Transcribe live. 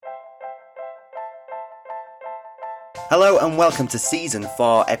Hello and welcome to Season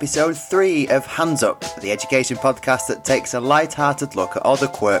 4, Episode 3 of Hands Up, the education podcast that takes a light-hearted look at all the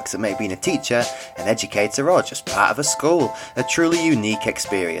quirks that make being a teacher, an educator or just part of a school a truly unique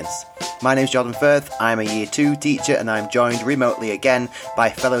experience. My name's Jordan Firth, I'm a Year 2 teacher and I'm joined remotely again by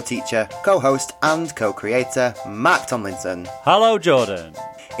fellow teacher, co-host and co-creator Mark Tomlinson. Hello Jordan.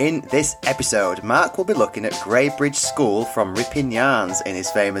 In this episode, Mark will be looking at Greybridge School from Ripping Yarns in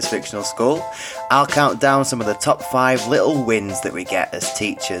his famous fictional school. I'll count down some of the top 5 little wins that we get as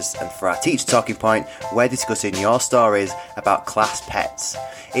teachers, and for our teacher talking point, we're discussing your stories about class pets.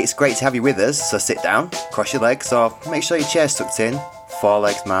 It's great to have you with us, so sit down, cross your legs, or make sure your chair's tucked in. 4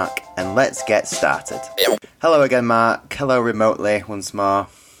 legs, Mark, and let's get started. Hello again, Mark. Hello remotely once more.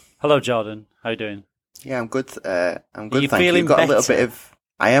 Hello Jordan. How you doing? Yeah, I'm good. I'm good. Are you thank feeling you. Got better? A little bit of.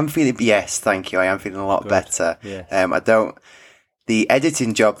 I am feeling. Yes, thank you. I am feeling a lot Good. better. Yeah. The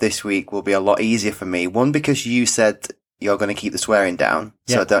editing job this week will be a lot easier for me. One, because you said you're going to keep the swearing down,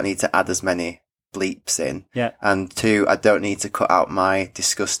 so Yeah. I don't need to add as many bleeps in. Yeah. And 2, I don't need to cut out my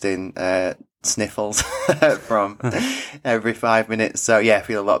disgusting sniffles from every 5 minutes. So yeah, I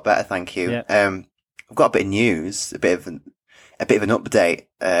feel a lot better. Thank you. Yeah. I've got a bit of news, a bit of an update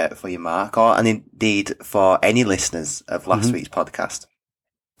for you, Mark, and indeed for any listeners of last week's podcast.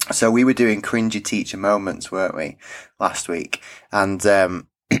 So we were doing cringy teacher moments, weren't we, last week? And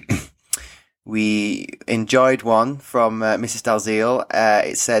we enjoyed one from Mrs. Dalziel.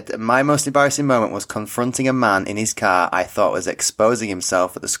 It said, "My most embarrassing moment was confronting a man in his car I thought was exposing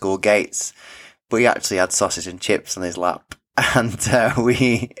himself at the school gates, but he actually had sausage and chips on his lap." And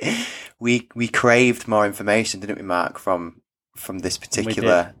we craved more information, didn't we, Mark, from this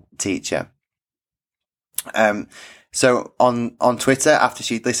particular teacher. So on Twitter, after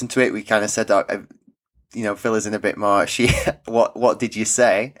she'd listened to it, we kind of said, fill us in a bit more. What did you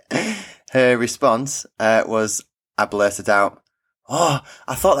say? Her response was, I blurted out, "Oh,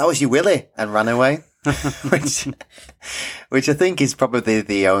 I thought that was your Willie," and ran away. which I think is probably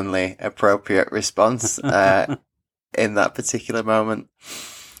the only appropriate response in that particular moment.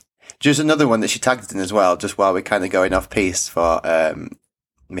 Just another one that she tagged us in as well, just while we're kind of going off piece for from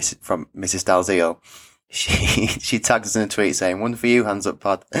Mrs. Dalziel. She tagged us in a tweet saying, "One for you, Hands Up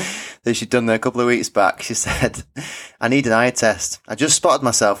Pod," that she'd done there a couple of weeks back. She said, "I need an eye test. I just spotted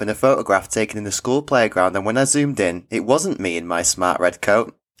myself in a photograph taken in the school playground, and when I zoomed in, it wasn't me in my smart red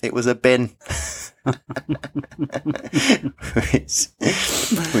coat. It was a bin."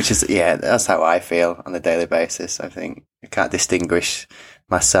 which is, yeah, that's how I feel on a daily basis. I think I can't distinguish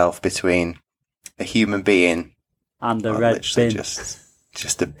myself between a human being And a red bin.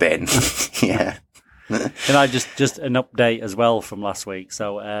 Just a bin. Yeah. Can I just an update as well from last week?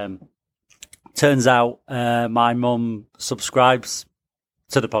 So turns out my mum subscribes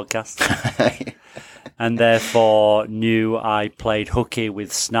to the podcast and therefore knew I played hooky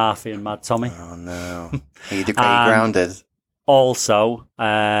with Snarfy and Mad Tommy. Oh no. Are you grounded? Also,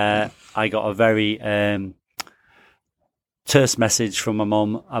 I got a very terse message from my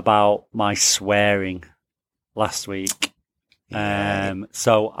mum about my swearing last week.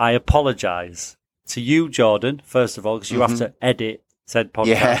 So I apologise to you, Jordan, first of all, because you have to edit said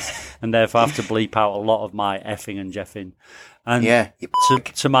podcast and therefore have to bleep out a lot of my effing and jeffing. And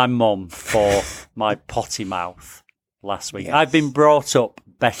to my mum for my potty mouth last week. Yes. I've been brought up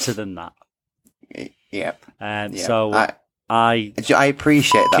better than that. Yep. So I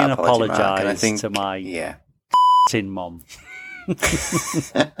appreciate that. Can apologise to my tin mum.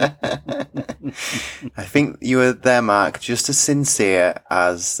 I think you were there, Mark, just as sincere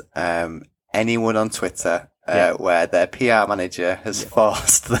as anyone on Twitter where their PR manager has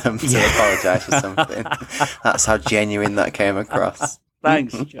forced them to apologise for something. That's how genuine that came across.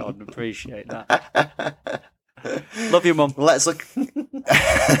 Thanks, Jordan. Appreciate that. Love you, Mum. Let's look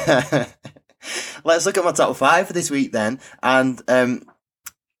at my top 5 for this week then. And I'm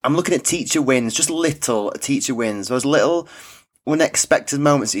looking at teacher wins, just little teacher wins. Those little unexpected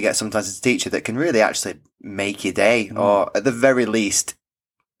moments that you get sometimes as a teacher that can really actually make your day, or at the very least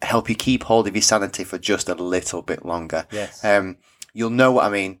help you keep hold of your sanity for just a little bit longer. Yes. You'll know what I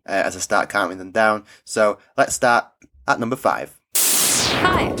mean as I start counting them down. So let's start at number 5.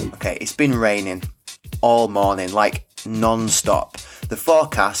 Hi. Okay, it's been raining all morning, like non-stop. The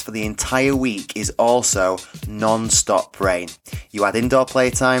forecast for the entire week is also non-stop rain. You add indoor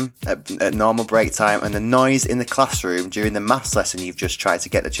playtime at normal break time and the noise in the classroom during the maths lesson you've just tried to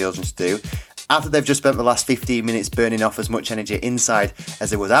get the children to do. After they've just spent the last 15 minutes burning off as much energy inside as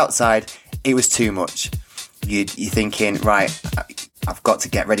there was outside, it was too much. You're thinking, right, I've got to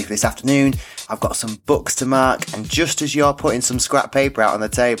get ready for this afternoon. I've got some books to mark. And just as you're putting some scrap paper out on the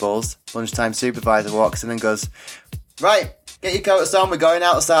tables, lunchtime supervisor walks in and goes, Right, get your coats on, we're going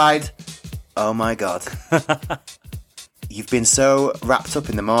outside. Oh my God. You've been so wrapped up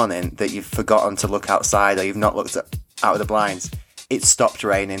in the morning that you've forgotten to look outside, or you've not looked out of the blinds. It stopped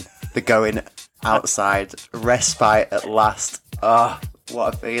raining. They're going outside. Respite at last. Oh,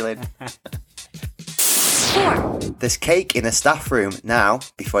 what a feeling. 4, There's cake in the staff room. Now,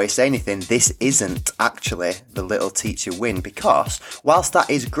 before you say anything, this isn't actually the little teacher win, because whilst that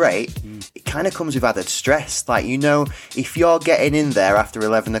is great, it kind of comes with added stress. Like, you know, if you're getting in there after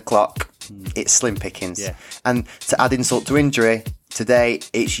 11 o'clock, it's slim pickings. Yeah. And to add insult to injury, today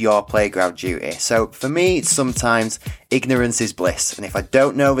it's your playground duty. So for me, sometimes ignorance is bliss. And if I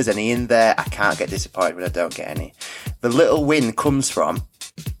don't know there's any in there, I can't get disappointed when I don't get any. The little win comes from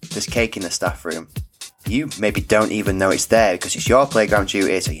there's cake in the staff room. You maybe don't even know it's there because it's your playground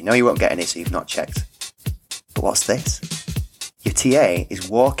duty, so you know you won't get any, so you've not checked. But what's this? Your TA is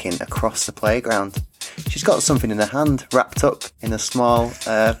walking across the playground. She's got something in her hand, wrapped up in a small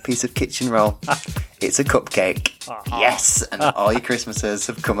piece of kitchen roll. It's a cupcake. Yes, and all your Christmases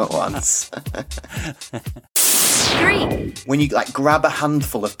have come at once. 3, When you like grab a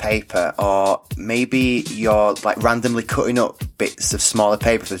handful of paper, or maybe you're like randomly cutting up bits of smaller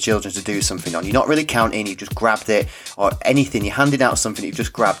paper for the children to do something on, you're not really counting, you've just grabbed it, or anything, you're handing out something you've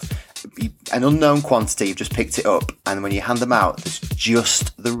just grabbed, an unknown quantity, you've just picked it up, and when you hand them out, there's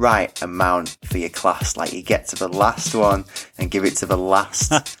just the right amount for your class. Like, you get to the last one and give it to the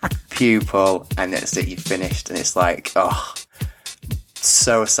last pupil, and that's it, you've finished, and it's like, oh,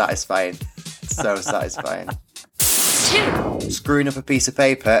 so satisfying. So satisfying. 2, Screwing up a piece of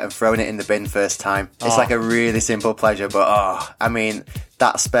paper and throwing it in the bin first time. It's like a really simple pleasure, but I mean,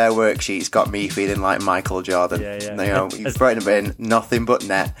 that spare worksheet's got me feeling like Michael Jordan. Yeah. You know, you throw it in the bin, nothing but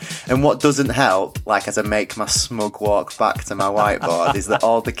net. And what doesn't help, like as I make my smug walk back to my whiteboard, is that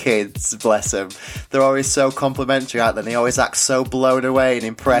all the kids, bless them, they're always so complimentary, aren't they? They always act so blown away and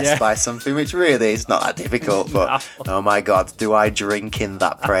impressed by something, which really is not that difficult, but oh my God, do I drink in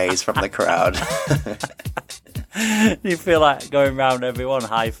that praise from the crowd. You feel like going round everyone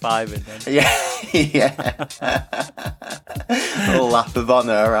high-fiving them. Yeah. A lap of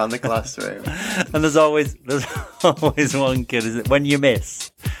honour around the classroom. And there's always one kid, is it? When you miss,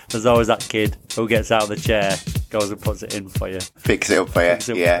 there's always that kid who gets out of the chair, goes and puts it in for you. Fix it up for you.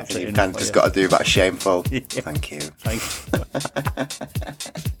 Yeah, and you've kind of just got to do that shameful. Yeah. Thank you. Thank you.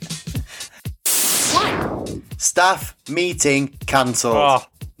 1, Staff meeting cancelled. Oh.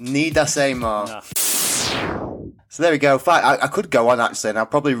 Need I say more? No. So there we go. I could go on actually, and I'll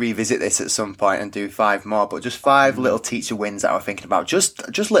probably revisit this at some point and do 5 more. But just 5 little teacher wins that I was thinking about.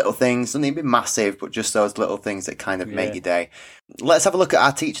 Just little things. Doesn't need to be massive, but just those little things that kind of make your day. Let's have a look at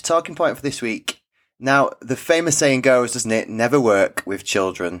our teacher talking point for this week. Now, the famous saying goes, doesn't it? Never work with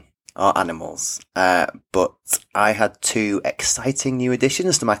children or animals. But I had 2 exciting new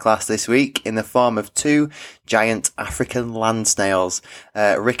additions to my class this week in the form of 2 giant African land snails,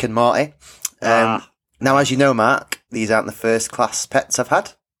 Rick and Morty. Now, as you know, Mark, these aren't the first class pets I've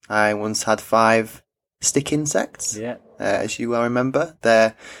had. I once had 5 stick insects. Yeah. As you well remember,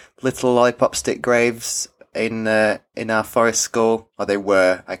 they're little lollipop stick graves in our forest school. Or they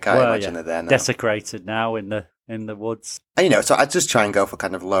were. I can't imagine they're there now. Desecrated now in the woods. And, you know, so I just try and go for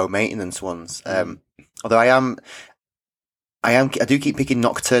kind of low maintenance ones. Although I do keep picking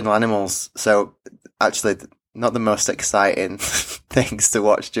nocturnal animals. So actually, not the most exciting things to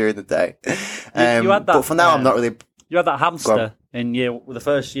watch during the day. You had that, but for now, I'm not really. You had that hamster in the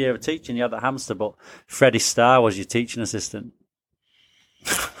first year of teaching. You had that hamster, but Freddie Starr was your teaching assistant.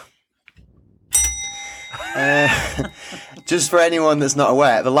 Just for anyone that's not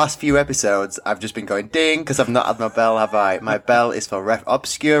aware, the last few episodes I've just been going ding because I've not had my bell, have I? My bell is for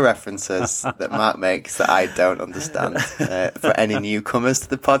obscure references that Mark makes that I don't understand. For any newcomers to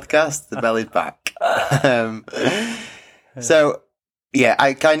the podcast, the bell is back. So yeah,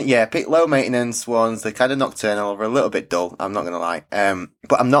 I kind of pick low maintenance ones. They're kind of nocturnal, they're a little bit dull. I'm not gonna lie,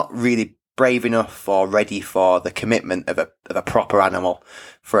 but I'm not really brave enough or ready for the commitment of a proper animal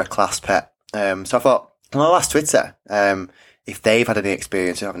for a class pet. So I thought, well, I'll ask Twitter if they've had any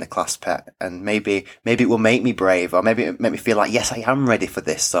experience of having a class pet, and maybe it will make me brave, or maybe it make me feel like, yes, I am ready for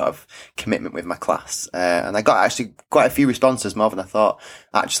this sort of commitment with my class. And I got actually quite a few responses, more than I thought,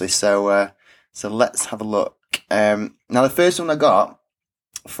 actually. So let's have a look. Now, the first one I got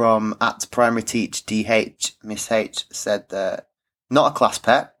from @primaryteachdh, Miss H said, not a class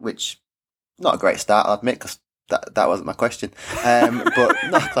pet, which not a great start, I'll admit, because that wasn't my question. But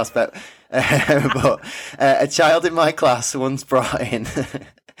not a class pet. But a child in my class once brought in.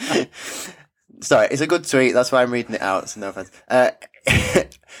 Sorry, it's a good tweet. That's why I'm reading it out. So no offense.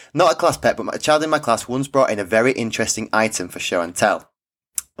 not a class pet, but a child in my class once brought in a very interesting item for show and tell.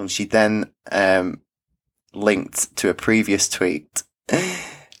 And she then linked to a previous tweet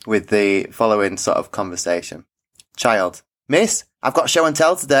with the following sort of conversation. Child, Miss, I've got show and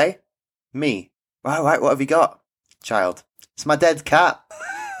tell today. Me, right, what have you got? Child, it's my dead cat.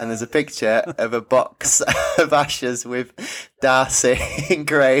 And there's a picture of a box of ashes with Darcy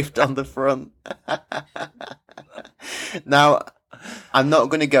engraved on the front. Now, I'm not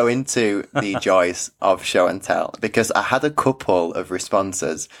going to go into the joys of show and tell because I had a couple of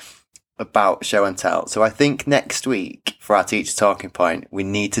responses about show and tell. So I think next week for our teacher talking point, we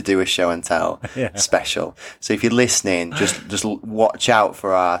need to do a show and tell special. So if you're listening, just watch out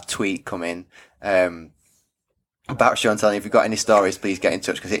for our tweet coming about show and tell. If you've got any stories, please get in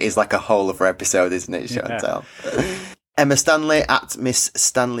touch because it is like a whole other episode, isn't it? Show and tell. Emma Stanley at Miss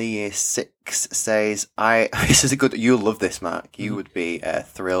Stanley Year 6 says, this is a good, you'll love this, Mark. You would be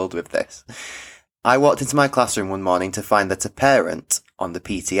thrilled with this. I walked into my classroom one morning to find that a parent, on the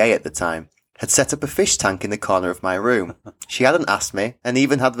PTA at the time, had set up a fish tank in the corner of my room. She hadn't asked me and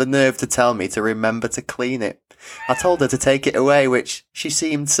even had the nerve to tell me to remember to clean it. I told her to take it away, which she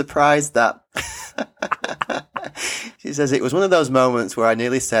seemed surprised at. She says, it was one of those moments where I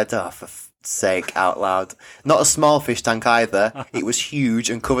nearly said, oh, for sake, out loud. Not a small fish tank either. It was huge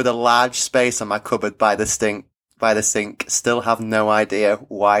and covered a large space on my cupboard by the sink. Still have no idea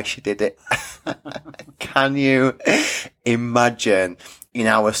why she did it. Can you imagine, in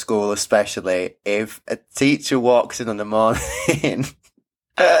our school especially, if a teacher walks in on the morning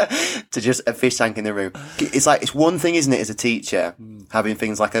to just a fish tank in the room? It's like, it's one thing, isn't it, as a teacher, having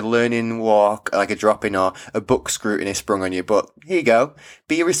things like a learning walk, like a drop-in or a book scrutiny sprung on you, but here you go.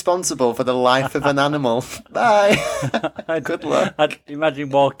 Be responsible for the life of an animal. Bye. Good luck. I'd imagine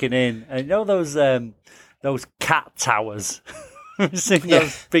walking in, and you know those cat towers?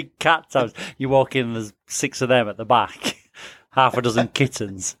 Those big cat towers. You walk in, there's 6 of them at the back, half a dozen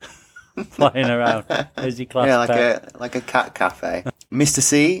kittens flying around. There's your class pet. like a cat cafe. Mr.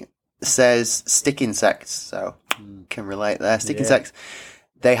 C says stick insects, so can relate there. Stick insects.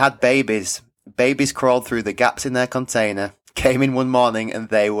 They had babies. Babies crawled through the gaps in their container, came in one morning, and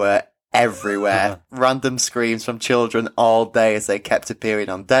they were everywhere. Random screams from children all day as they kept appearing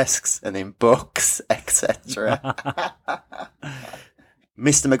on desks and in books, etc.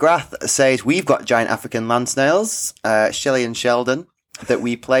 Mr. McGrath says, we've got giant African land snails, Shelley and Sheldon, that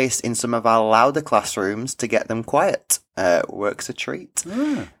we place in some of our louder classrooms to get them quiet. Works a treat.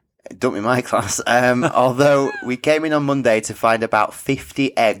 Don't be my class. Although we came in on Monday to find about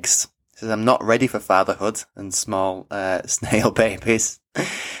 50 eggs. Says, I'm not ready for fatherhood and small snail babies.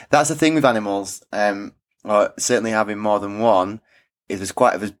 That's the thing with animals, or certainly having more than one. There's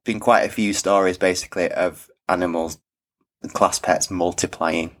been quite a few stories basically of animals, class pets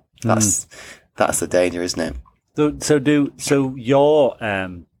multiplying. That's the danger, isn't it? So your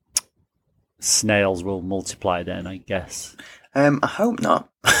snails will multiply then, I guess. I hope not,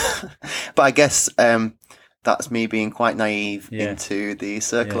 but I guess that's me being quite naive into the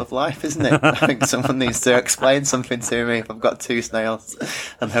circle of life, isn't it? I think someone needs to explain something to me if I've got 2 snails.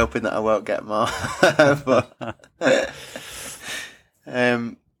 I'm hoping that I won't get more. But,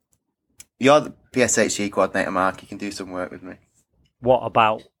 you're the PSHE coordinator, Mark. You can do some work with me. What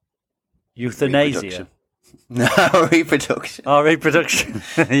about euthanasia? No, reproduction. Oh, reproduction.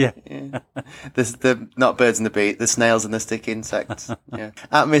 Yeah. There's not birds and the bee, the snails and the stick insects. Yeah.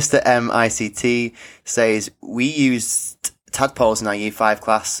 At Mr. MICT says, we used tadpoles in our year 5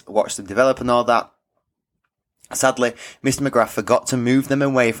 class, watched them develop and all that. Sadly, Mr. McGrath forgot to move them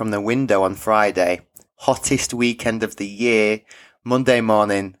away from the window on Friday. Hottest weekend of the year. Monday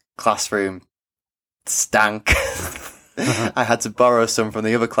morning, classroom stank. I had to borrow some from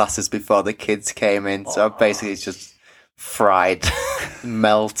the other classes before the kids came in. So I basically just fried,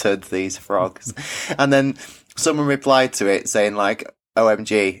 melted these frogs. And then someone replied to it saying like,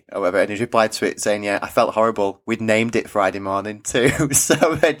 OMG, or whatever. And he replied to it saying, yeah, I felt horrible. We'd named it Friday morning too.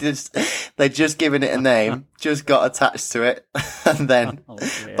 So they'd just given it a name, just got attached to it. And then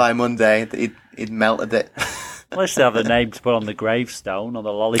by Monday, he'd melted it. Unless they have a name to put on the gravestone or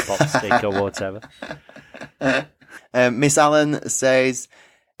the lollipop stick or whatever. Miss Allen says,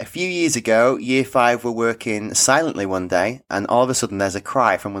 a few years ago, year 5 were working silently one day, and all of a sudden there's a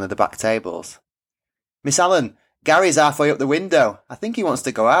cry from one of the back tables. Miss Allen, Gary's halfway up the window. I think he wants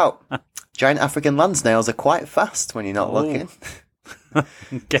to go out. Giant African land snails are quite fast when you're not looking.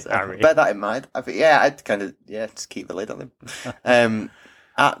 Gary. Bear that in mind. I'd just keep the lid on him.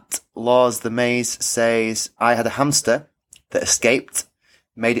 At Laws the Maze says, I had a hamster that escaped,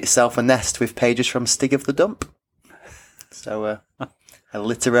 made itself a nest with pages from Stig of the Dump. So, a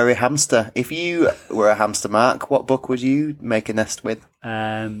literary hamster. If you were a hamster, Mark, what book would you make a nest with?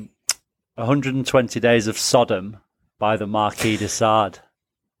 120 Days of Sodom by the Marquis de Sade.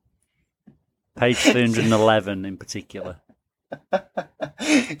 Page 311 in particular.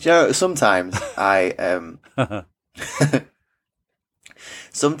 You know, sometimes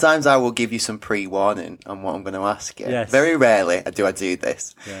sometimes I will give you some pre-warning on what I'm going to ask you. Yes. Very rarely do I do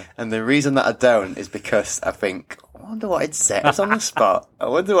this. Yeah. And the reason that I don't is because I think, I wonder what I'd say. It's on the spot. I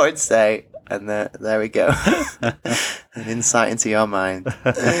wonder what I'd say. And there we go. An insight into your mind.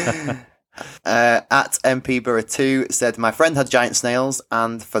 At MP Borough 2 said, my friend had giant snails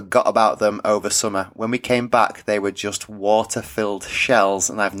and forgot about them over summer. When we came back, they were just water-filled shells,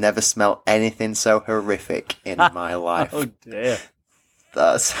 and I've never smelt anything so horrific in my life. Oh dear.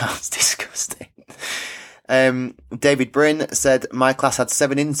 That sounds disgusting. David Bryn said, my class had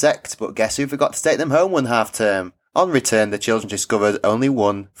 7 insects, but guess who forgot to take them home one half term? On return, the children discovered only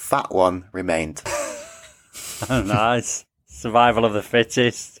one fat one remained. Oh, nice. Survival of the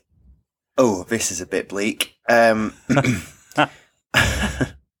fittest. Oh, this is a bit bleak. My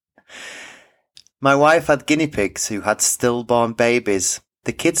wife had guinea pigs who had stillborn babies.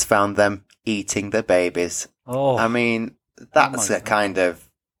 The kids found them eating the babies. Oh, I mean, that's my a God. kind of,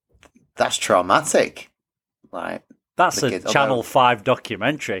 that's traumatic. Like, that's the a kids- Channel although- 5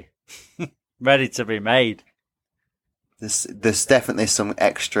 documentary. Ready to be made. there's definitely some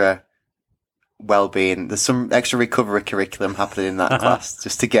extra well-being. There's some extra recovery curriculum happening in that class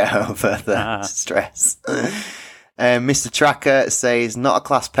just to get over the stress. Mr. Tracker says, not a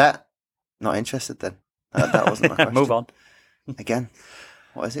class pet. Not interested then. That wasn't my question. Move on. Again,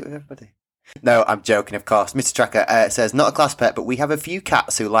 what is it with everybody? No, I'm joking, of course. Mr. Tracker says, not a class pet, but we have a few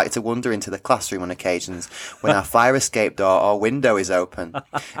cats who like to wander into the classroom on occasions when our fire escape door or window is open.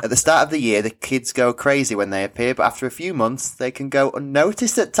 At the start of the year, the kids go crazy when they appear, but after a few months, they can go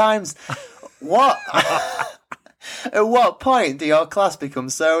unnoticed at times. What? At what point do your class become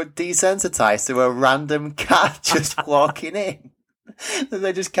so desensitized to a random cat just walking in that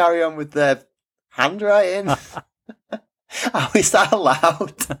they just carry on with their handwriting? Oh, is that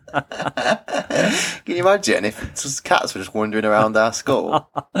allowed? Can you imagine if just cats were just wandering around our school?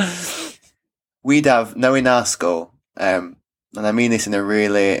 We'd have, in our school, and I mean this in a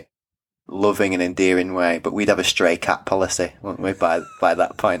really loving and endearing way, but we'd have a stray cat policy, wouldn't we, by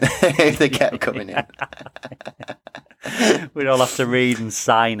that point, if they kept coming in. We'd all have to read and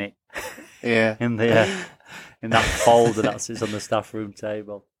sign it Yeah. in that folder that sits on the staff room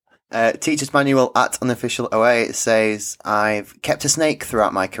table. Teacher's Manual at Unofficial OA says, I've kept a snake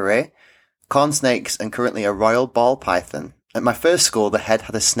throughout my career, corn snakes, and currently a royal ball python. At my first school, the head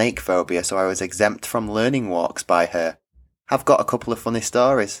had a snake phobia, so I was exempt from learning walks by her. Have got a couple of funny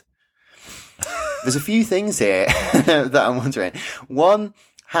stories. There's a few things here that I'm wondering. One,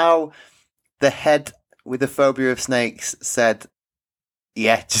 how the head with the phobia of snakes said,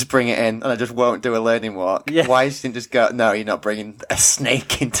 yeah, just bring it in, and I just won't do a learning walk. Yeah. Why didn't just go, no, you're not bringing a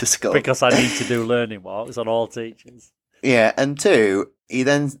snake into school? Because I need to do learning walks on all teachers. Yeah, and 2, he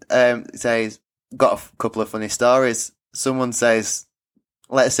then says, got a couple of funny stories. Someone says,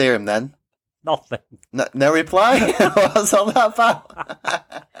 let's hear him then. Nothing. No reply? What's all that about?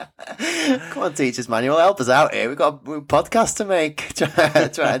 Come on, Teacher's Manual, help us out here. We've got a podcast to make. Try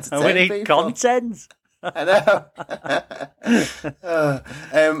to entertain And we need people. content. I know.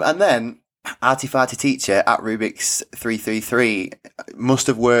 And then, Arty Farty Teacher at Rubik's 333 must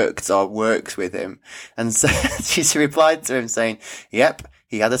have worked or works with him. And so she's replied to him saying, yep,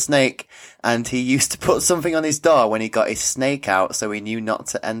 he had a snake, and he used to put something on his door when he got his snake out so he knew not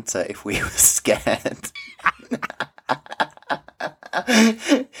to enter if we were scared.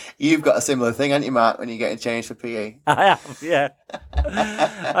 You've got a similar thing, haven't you, Mark, when you're getting changed for PE? I have, yeah.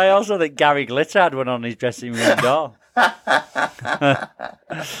 I also think Gary Glitter had one on his dressing room door.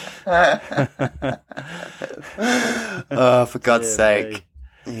 Oh, for God's Dear sake.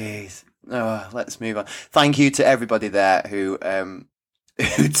 Jeez. Oh, let's move on. Thank you to everybody there who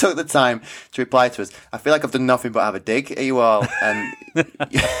took the time to reply to us. I feel like I've done nothing but have a dig at you all. And,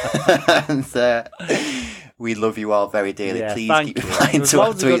 we love you all very dearly. Yeah, Please thank keep you. replying There's to our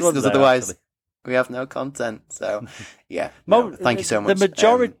loads of good tweets, ones because there, otherwise actually. we have no content. So, yeah. No, thank you so much.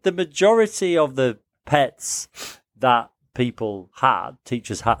 The majority of the pets that people had,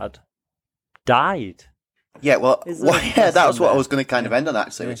 teachers had, died. Yeah, well, Is there a yeah, that was lesson what I there? was going to kind of end on,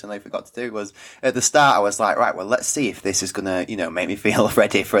 actually, which I nearly forgot to do, was at the start I was like, right, well, let's see if this is going to, make me feel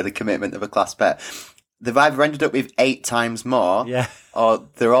ready for the commitment of a class pet. They've either ended up with 8 times more, Yeah. or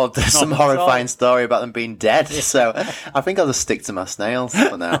they're all there's some at all. horrifying story about them being dead. So I think I'll just stick to my snails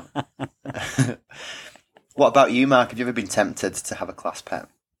for now. What about you, Mark? Have you ever been tempted to have a class pet?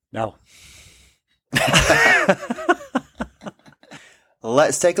 No.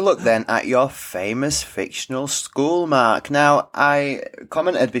 Let's take a look then at your famous fictional school, Mark. Now, I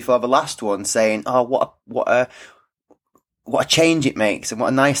commented before the last one saying, "Oh, what a change it makes, and what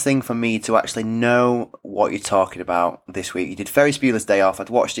a nice thing for me to actually know what you're talking about this week." You did Ferris Bueller's Day Off. I'd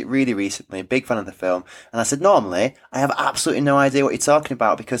watched it really recently, a big fan of the film, and I said, normally I have absolutely no idea what you're talking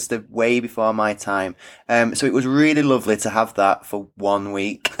about because they're way before my time. So it was really lovely to have that for 1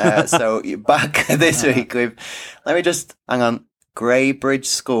 week. So you're back this week with, let me just hang on. Greybridge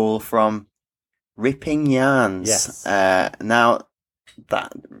School from Ripping Yarns. Yes. Now,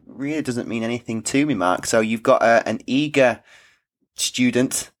 that really doesn't mean anything to me, Mark. So you've got an eager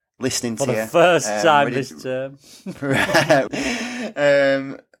student listening For to you. the first time this term.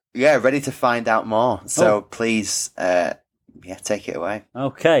 Ready to find out more. So please, take it away.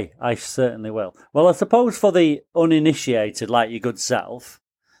 Okay, I certainly will. Well, I suppose for the uninitiated, like your good self,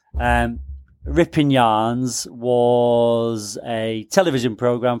 Ripping Yarns was a television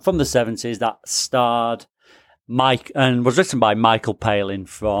program from the 70s that starred Mike and was written by Michael Palin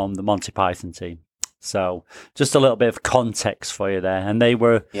from the Monty Python team. So just a little bit of context for you there. And they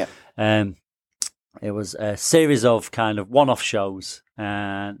were, it was a series of kind of one-off shows,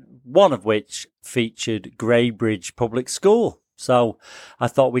 and one of which featured Greybridge Public School. So I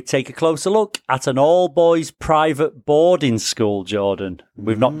thought we'd take a closer look at an all-boys private boarding school, Jordan.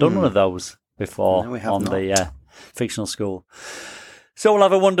 We've not done one of those before on the fictional school. So we'll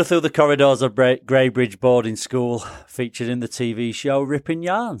have a wander through the corridors of Greybridge Boarding School, featured in the TV show Ripping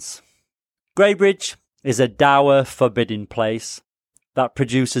Yarns. Greybridge is a dour, forbidding place that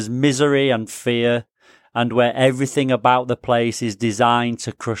produces misery and fear, and where everything about the place is designed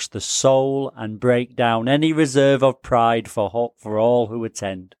to crush the soul and break down any reserve of pride for all who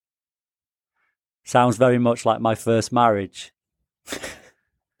attend. Sounds very much like my first marriage.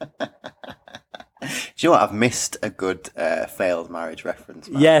 Do you know what? I've missed a good failed marriage reference,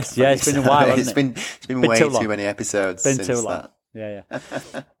 Mark. Yes, it's been a while. It's been way too many episodes since too long. that.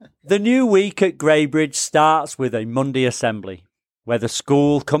 Yeah. The new week at Greybridge starts with a Monday assembly, where the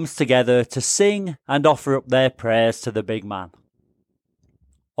school comes together to sing and offer up their prayers to the big man.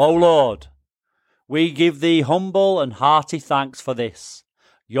 O Lord, we give thee humble and hearty thanks for this,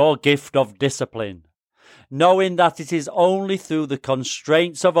 your gift of discipline, knowing that it is only through the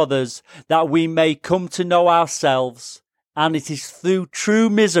constraints of others that we may come to know ourselves, and it is through true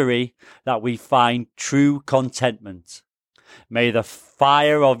misery that we find true contentment. May the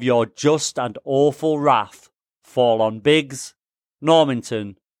fire of your just and awful wrath fall on Biggs,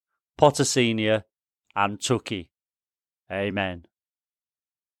 Normanton, Potter Senior, and Tookie. Amen.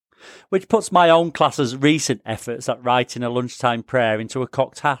 Which puts my own class's recent efforts at writing a lunchtime prayer into a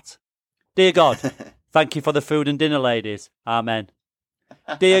cocked hat. Dear God, thank you for the food and dinner, ladies. Amen.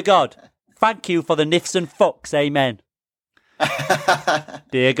 Dear God, thank you for the nifs and fucks. Amen.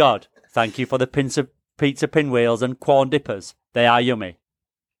 Dear God, thank you for the pizza pinwheels and corn dippers. They are yummy.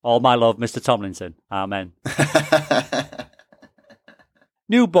 All my love, Mr. Tomlinson. Amen.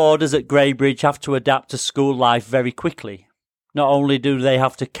 New boarders at Greybridge have to adapt to school life very quickly. Not only do they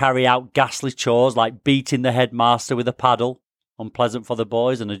have to carry out ghastly chores like beating the headmaster with a paddle, unpleasant for the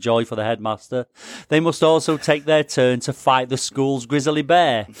boys and a joy for the headmaster, they must also take their turn to fight the school's grizzly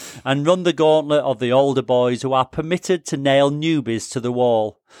bear and run the gauntlet of the older boys who are permitted to nail newbies to the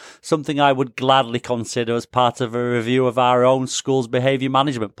wall, something I would gladly consider as part of a review of our own school's behaviour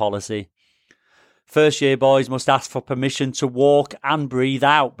management policy. First year boys must ask for permission to walk and breathe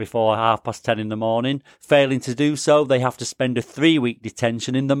out before 10:30 in the morning. Failing to do so, they have to spend a 3-week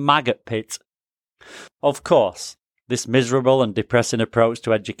detention in the maggot pit. Of course, this miserable and depressing approach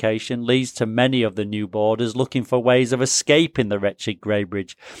to education leads to many of the new boarders looking for ways of escaping the wretched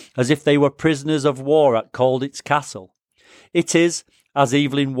Greybridge, as if they were prisoners of war at Colditz Castle. It is, as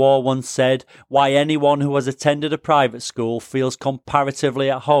Evelyn Waugh once said, why anyone who has attended a private school feels comparatively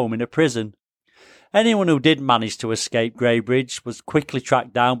at home in a prison. Anyone who did manage to escape Greybridge was quickly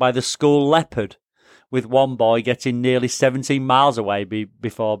tracked down by the school leopard, with one boy getting nearly 17 miles away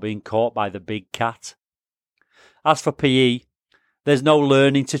before being caught by the big cat. As for PE, there's no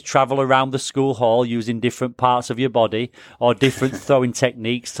learning to travel around the school hall using different parts of your body or different throwing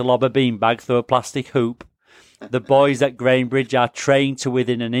techniques to lob a beanbag through a plastic hoop. The boys at Greybridge are trained to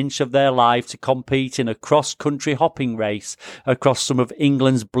within an inch of their life to compete in a cross-country hopping race across some of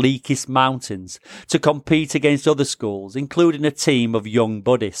England's bleakest mountains, to compete against other schools, including a team of young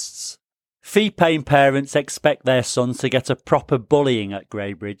Buddhists. Fee-paying parents expect their sons to get a proper bullying at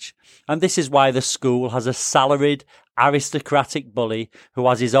Greybridge, and this is why the school has a salaried, aristocratic bully who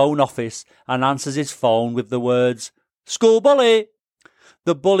has his own office and answers his phone with the words, "School bully!"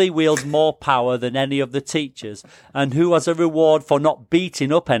 The bully wields more power than any of the teachers, and who, as a reward for not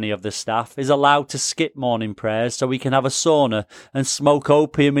beating up any of the staff, is allowed to skip morning prayers so he can have a sauna and smoke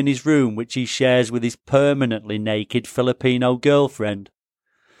opium in his room, which he shares with his permanently naked Filipino girlfriend.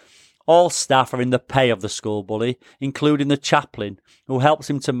 All staff are in the pay of the school bully, including the chaplain, who helps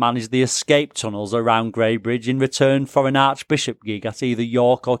him to manage the escape tunnels around Greybridge in return for an archbishop gig at either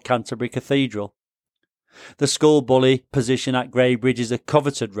York or Canterbury Cathedral. The school bully position at Greybridge is a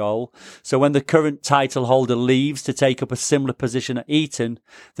coveted role, so when the current title holder leaves to take up a similar position at Eton,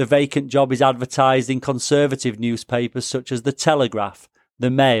 the vacant job is advertised in conservative newspapers such as The Telegraph,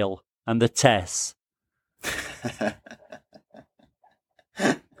 The Mail and The Tess.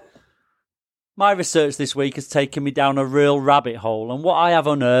 My research this week has taken me down a real rabbit hole, and what I have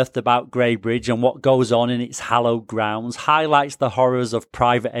unearthed about Greybridge and what goes on in its hallowed grounds highlights the horrors of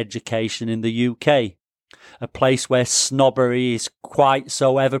private education in the UK. A place where snobbery is quite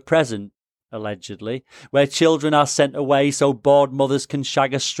so ever-present, allegedly, where children are sent away so bored mothers can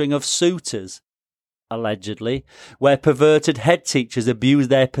shag a string of suitors, allegedly, where perverted head teachers abuse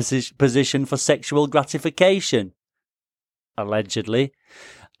their position for sexual gratification, allegedly,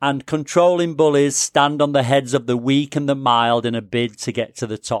 and controlling bullies stand on the heads of the weak and the mild in a bid to get to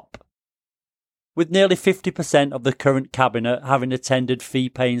the top. With nearly 50% of the current cabinet having attended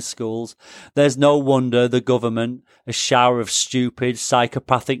fee-paying schools, there's no wonder the government, a shower of stupid,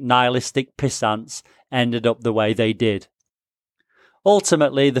 psychopathic, nihilistic pissants, ended up the way they did.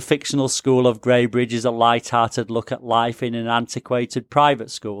 Ultimately, the fictional school of Greybridge is a light-hearted look at life in an antiquated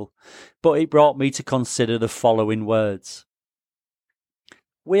private school, but it brought me to consider the following words.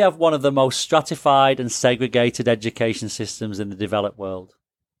 We have one of the most stratified and segregated education systems in the developed world.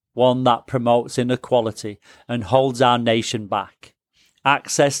 One that promotes inequality and holds our nation back.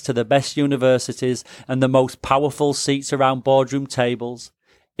 Access to the best universities and the most powerful seats around boardroom tables,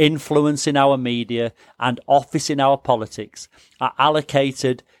 influence in our media and office in our politics are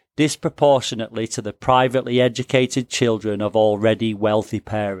allocated disproportionately to the privately educated children of already wealthy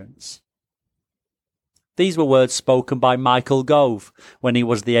parents. These were words spoken by Michael Gove when he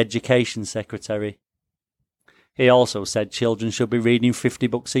was the Education Secretary. He also said children should be reading 50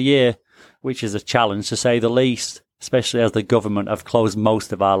 books a year, which is a challenge to say the least, especially as the government have closed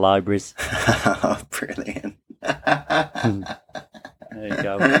most of our libraries. Brilliant. There you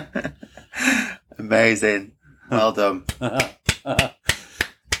go. Amazing. Well done.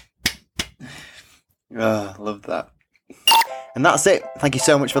 Oh, love that. And that's it. Thank you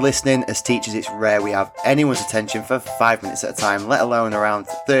so much for listening. As teachers, it's rare we have anyone's attention for 5 minutes at a time, let alone around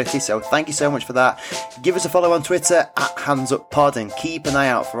 30. So thank you so much for that. Give us a follow on Twitter at HandsUpPod and keep an eye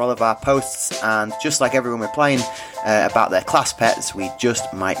out for all of our posts. And just like everyone we're playing about their class pets, we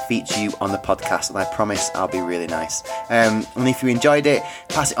just might feature you on the podcast. And I promise I'll be really nice. And if you enjoyed it,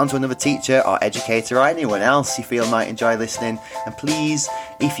 pass it on to another teacher or educator or anyone else you feel might enjoy listening. And please,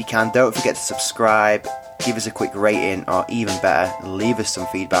 if you can, don't forget to subscribe. Give us a quick rating, or even better, leave us some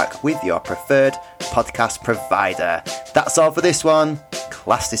feedback with your preferred podcast provider. That's all for this one.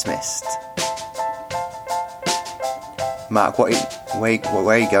 Class dismissed. Mark, where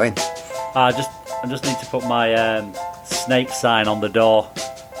are you going? I just need to put my snake sign on the door.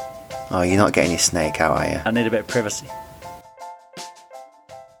 Oh, you're not getting your snake out, are you? I need a bit of privacy.